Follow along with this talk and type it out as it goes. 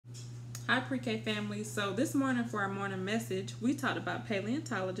Hi pre-K family. So this morning for our morning message, we talked about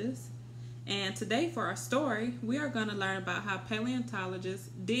paleontologists. And today for our story, we are going to learn about how paleontologists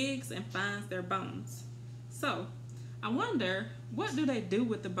digs and finds their bones. So I wonder, what do they do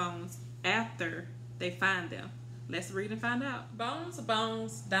with the bones after they find them? Let's read and find out. Bones,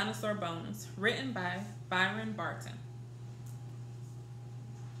 Bones, Dinosaur Bones, written by Byron Barton.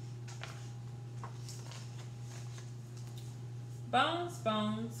 Bones,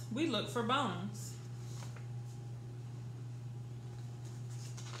 bones, we look for bones.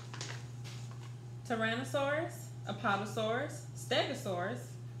 Tyrannosaurus, Apatosaurus, Stegosaurus,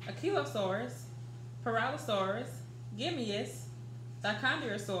 Ankylosaurus, Paralosaurus, Gymnus,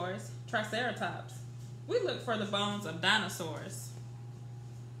 Dichondrosaurus, Triceratops. We look for the bones of dinosaurs.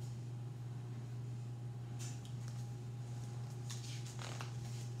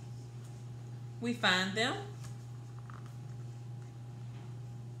 We find them.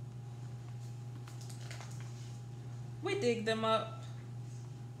 We dig them up.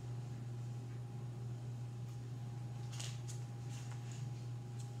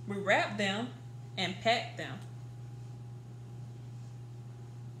 We wrap them and pack them.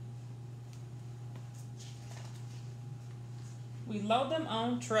 We load them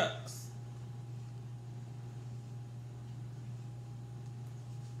on trucks.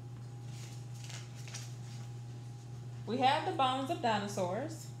 We have the bones of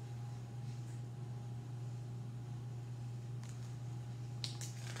dinosaurs.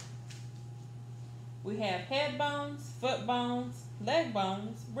 We have head bones, foot bones, leg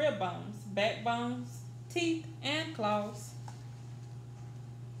bones, rib bones, back bones, teeth, and claws.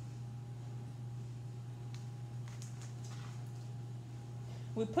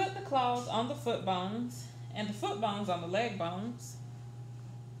 We put the claws on the foot bones and the foot bones on the leg bones.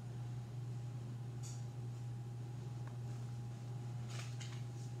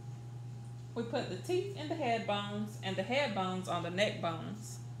 We put the teeth in the head bones and the head bones on the neck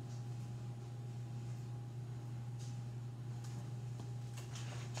bones.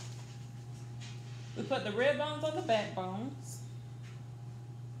 We put the rib bones on the back bones.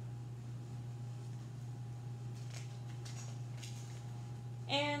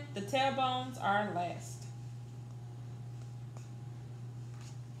 And the tail bones are last.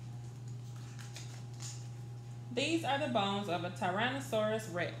 These are the bones of a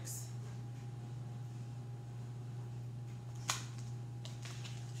Tyrannosaurus rex.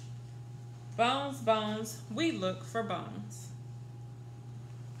 Bones, bones, we look for bones.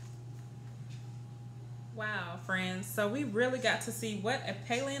 Wow, friends, so we really got to see what a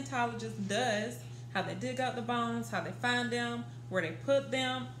paleontologist does, how they dig up the bones, how they find them, where they put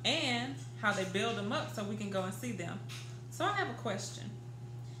them, and how they build them up so we can go and see them. So I have a question.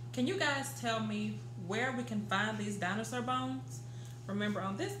 Can you guys tell me where we can find these dinosaur bones? Remember,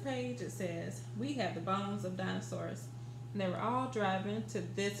 on this page it says we have the bones of dinosaurs, and they were all driving to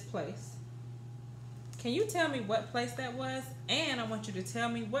this place. Can you tell me what place that was? And I want you to tell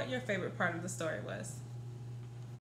me what your favorite part of the story was.